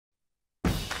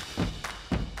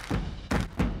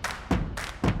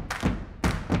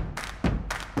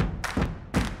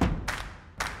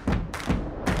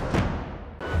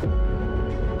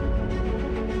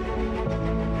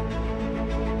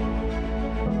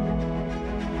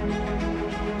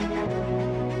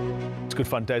good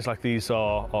fun. Days like these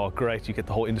are great. You get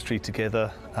the whole industry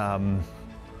together, and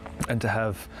to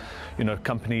have, you know,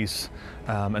 companies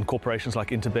and corporations like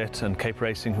Interbet and Cape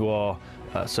Racing who are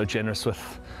so generous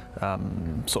with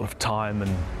sort of time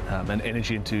and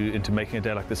energy into making a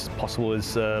day like this possible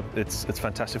is it's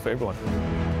fantastic for everyone.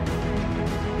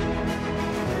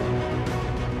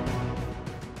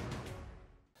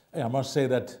 Hey, I must say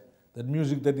that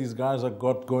music that these guys have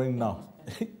got going now,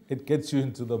 it gets you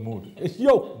into the mood.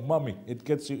 Yo, mommy, it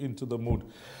gets you into the mood.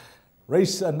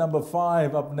 Race number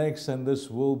 5 up next, and this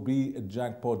will be a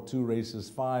jackpot 2 races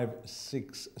 5,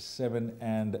 6, 7,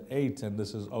 and 8, and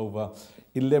this is over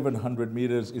 1100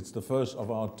 meters. It's the first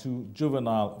of our 2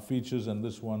 juvenile features, and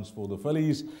this one's for the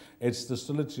fillies. It's the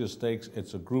Stolitia Stakes.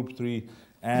 It's a Group 3,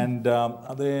 and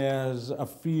there's a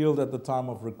field at the time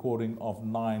of recording of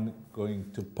 9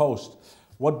 going to post.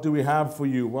 What do we have for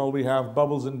you? Well, we have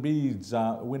Bubbles and Beads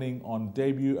winning on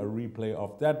debut, a replay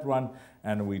of that run,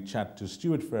 and we chat to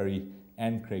Stuart Ferry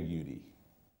and Craig Udy.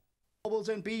 Bubbles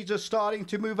and Beads are starting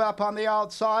to move up on the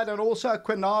outside, and also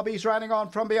Quinabi's running on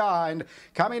from behind.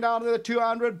 Coming down to the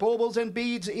 200, Bubbles and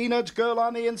Beads, Enid's Girl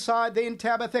on the inside, then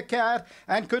Tabitha Cat,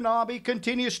 and Quinabi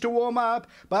continues to warm up,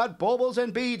 but Bubbles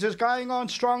and Beads is going on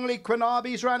strongly.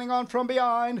 Quinabi's running on from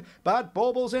behind, but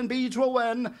Bubbles and Beads will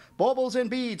win. Bubbles and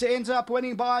Beads ends up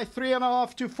winning by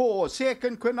 3.5 to 4.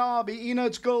 Second, Quinabi,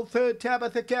 Enid's Girl third,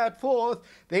 Tabitha Cat fourth,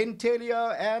 then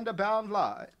Telio and Abound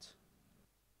Light.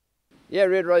 Yeah,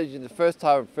 Red Rose, the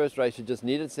first race she just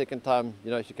needed. Second time,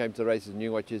 you know, she came to the races,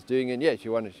 knew what she was doing, and yeah, she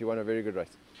won a very good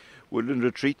race. Woodland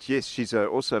Retreat, yes, she's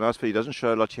also a nice filly. Doesn't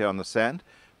show a lot here on the sand,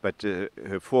 but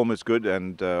her form is good,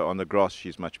 and on the grass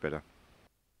she's much better.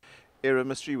 Era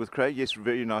Mystery with Craig, yes,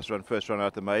 very nice run, first run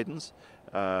out the maidens,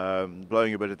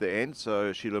 blowing a bit at the end,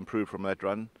 so she'll improve from that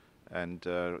run, and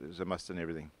is a must in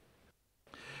everything.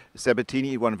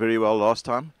 Sabatini won very well last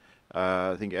time.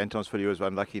 I think Anton's filly was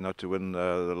unlucky not to win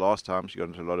the last time. She got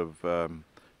into a lot of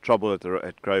trouble at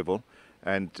Greyville,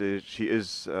 and she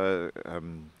is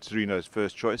Sereno's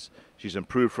first choice. She's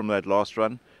improved from that last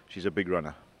run. She's a big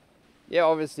runner. Yeah,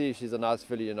 obviously she's a nice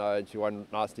filly, you know, and she won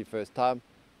nicely first time.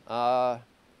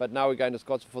 But now we're going to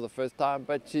Scottsville for the first time,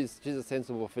 but she's a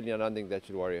sensible filly, and I don't think that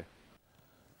should worry her.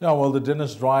 Yeah, well, the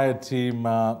Dennis Dreyer team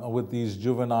with these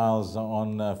juveniles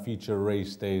on feature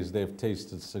race days, they've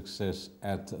tasted success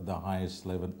at the highest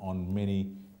level on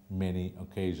many, many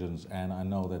occasions. And I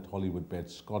know that Hollywood Bet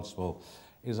Scottsville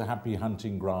is a happy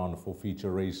hunting ground for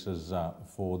feature races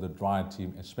for the Dreyer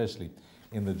team, especially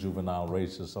in the juvenile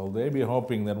races. So they'll be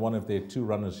hoping that one of their 2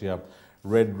 runners here,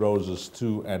 Red Roses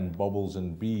 2 and Bubbles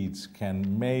and Beads,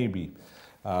 can maybe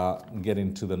get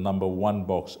into the number 1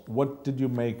 box. What did you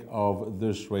make of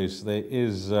this race? There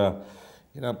is,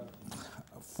 you know,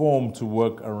 form to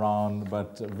work around,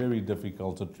 but very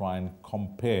difficult to try and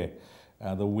compare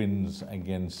the wins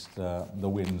against the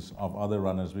wins of other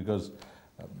runners, because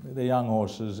they're young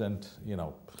horses, and, you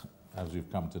know, as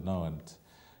we've come to know, and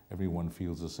everyone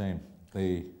feels the same.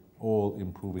 They all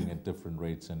improving at different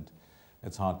rates, and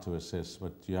it's hard to assess,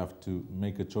 but you have to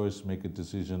make a choice, make a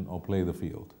decision, or play the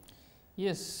field.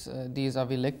 Yes, these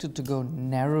have elected to go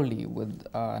narrowly with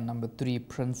number 3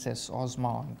 Princess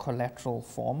Ozma on collateral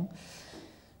form.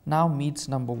 Now meets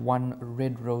number 1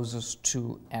 Red Roses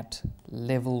 2 at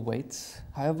level weights.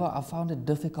 However, I found it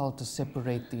difficult to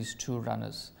separate these 2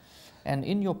 runners. And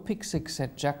in your pick 6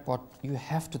 at jackpot, you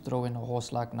have to throw in a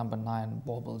horse like number 9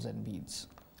 Baubles and Beads.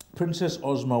 Princess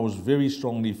Ozma was very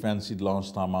strongly fancied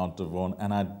last time out, Devon,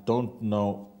 and I don't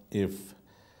know if,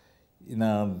 you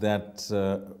know, that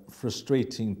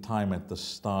frustrating time at the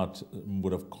start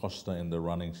would have cost her in the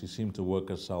running. She seemed to work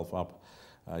herself up,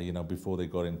 you know, before they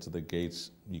got into the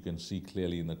gates. You can see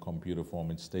clearly in the computer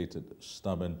form it stated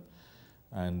stubborn.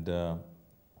 And,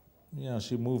 yeah,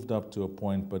 she moved up to a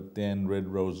point, but then Red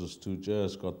Roses 2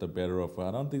 just got the better of her.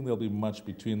 I don't think there'll be much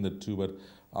between the 2, but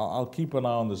I'll keep an eye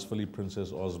on this filly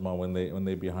Princess Ozma when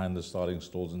they're behind the starting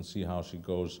stalls and see how she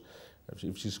goes.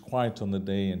 If she's quiet on the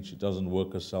day and she doesn't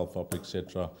work herself up,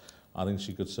 etc., I think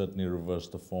she could certainly reverse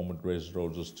the form with Red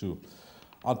Roses too.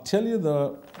 I'll tell you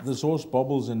this horse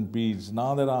Bubbles and Beads,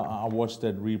 now that I watched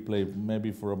that replay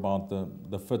maybe for about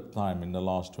the 5th time in the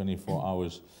last 24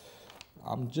 hours,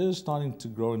 I'm just starting to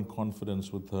grow in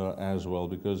confidence with her as well,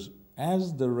 because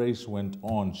as the race went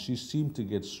on, she seemed to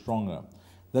get stronger.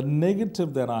 The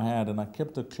negative that I had, and I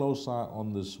kept a close eye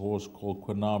on this horse called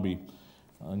Quinabi,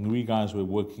 and we guys were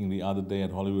working the other day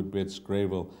at Hollywood Bets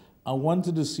Greyville. I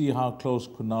wanted to see how close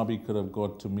Quinabi could have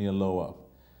got to Mia Loa.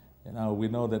 You know, we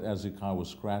know that Azukai was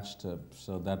scratched,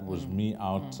 so that was me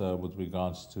out with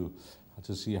regards to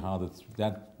see how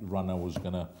that runner was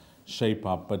going to shape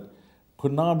up. But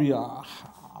Quinabi,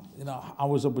 you know, I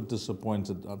was a bit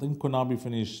disappointed. I think Konabi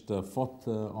finished fourth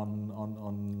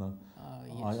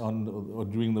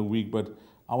during the week, but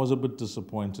I was a bit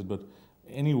disappointed. But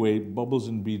anyway, Bubbles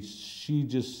and Beach, she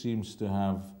just seems to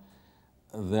have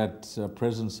that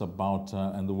presence about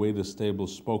her, and the way the stable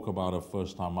spoke about her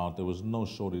first time out, there was no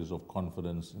shortage of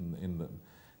confidence in the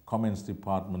comments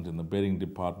department, in the betting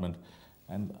department,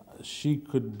 and she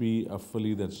could be a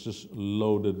filly that's just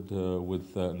loaded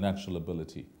with natural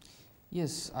ability.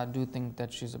 Yes, I do think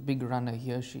that she's a big runner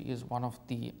here. She is one of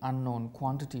the unknown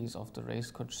quantities of the race,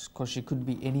 because she could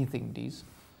be anything, Dees.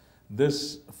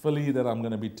 This filly that I'm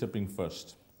going to be tipping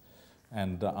first,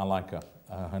 and I like her.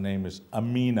 Her name is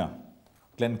Amina.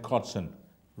 Glenn Cotson,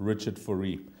 Richard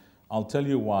Foree. I'll tell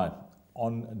you why.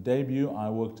 On debut, I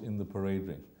worked in the parade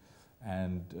ring,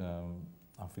 and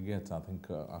I forget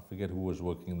who was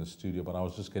working in the studio, but I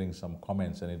was just getting some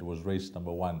comments, and it was race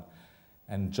number 1.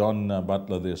 And John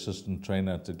Butler, the assistant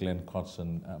trainer to Glenn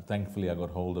Cotson, thankfully I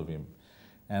got hold of him.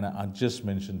 And I just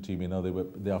mentioned to him, you know,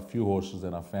 there are a few horses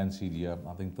that are fancied here.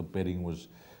 I think the betting was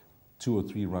 2 or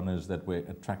 3 runners that were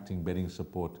attracting betting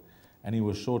support. And he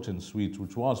was short and sweet,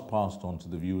 which was passed on to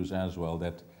the viewers as well,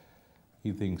 that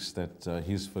he thinks that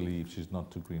his filly, if she's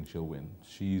not too green, she'll win.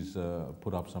 She's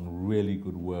put up some really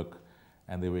good work,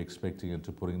 and they were expecting her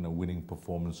to put in a winning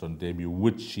performance on debut,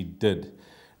 which she did,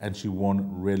 and she won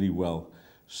really well.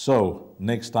 So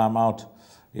next time out,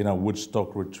 you know,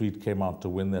 Woodstock Retreat came out to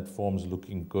win. That form's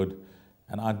looking good.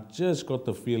 And I just got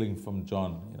the feeling from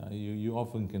John, you know, you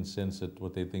often can sense it,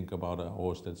 what they think about a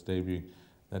horse that's debuting,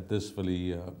 that this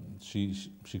filly, she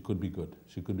could be good.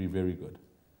 She could be very good.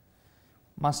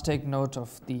 Must take note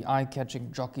of the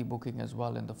eye-catching jockey booking as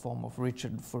well in the form of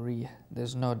Richard Foree.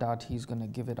 There's no doubt he's going to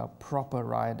give it a proper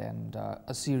ride, and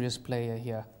a serious player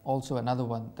here. Also another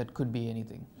one that could be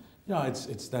anything. Yeah,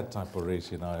 it's that type of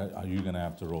race, you know. Are you going to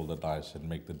have to roll the dice and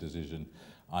make the decision?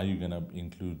 Are you going to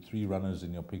include 3 runners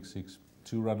in your pick 6,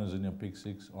 2 runners in your pick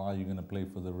 6, or are you going to play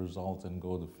for the result and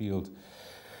go the field?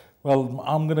 Well,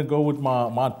 I'm going to go with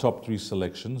my top 3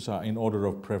 selections. In order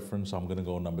of preference, I'm going to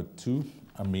go number 2,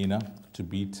 Amina, to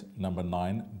beat number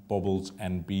 9, Bubbles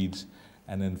and Beads.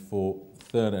 And then for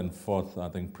 3rd and 4th, I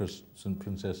think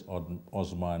Princess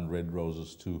Ozma and Red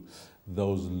Roses too.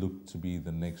 Those look to be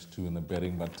the next 2 in the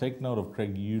betting. But take note of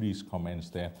Craig Udy's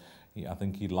comments there. I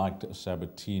think he liked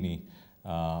Sabatini,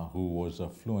 who was a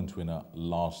fluent winner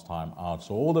last time out.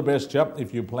 So all the best, chap,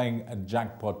 if you're playing a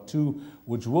Jackpot 2,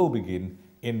 which will begin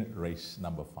in race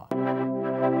number 5.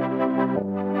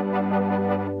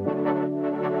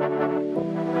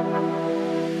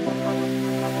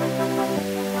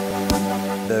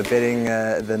 The betting,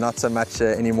 the not so much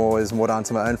anymore, is more down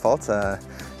to my own fault.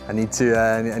 I need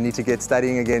to get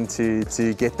studying again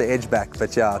to get the edge back.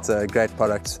 But yeah, it's a great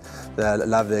product. I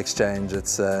love the exchange.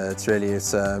 It's really,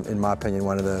 in my opinion,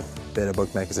 one of the better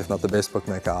bookmakers, if not the best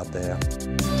bookmaker out there.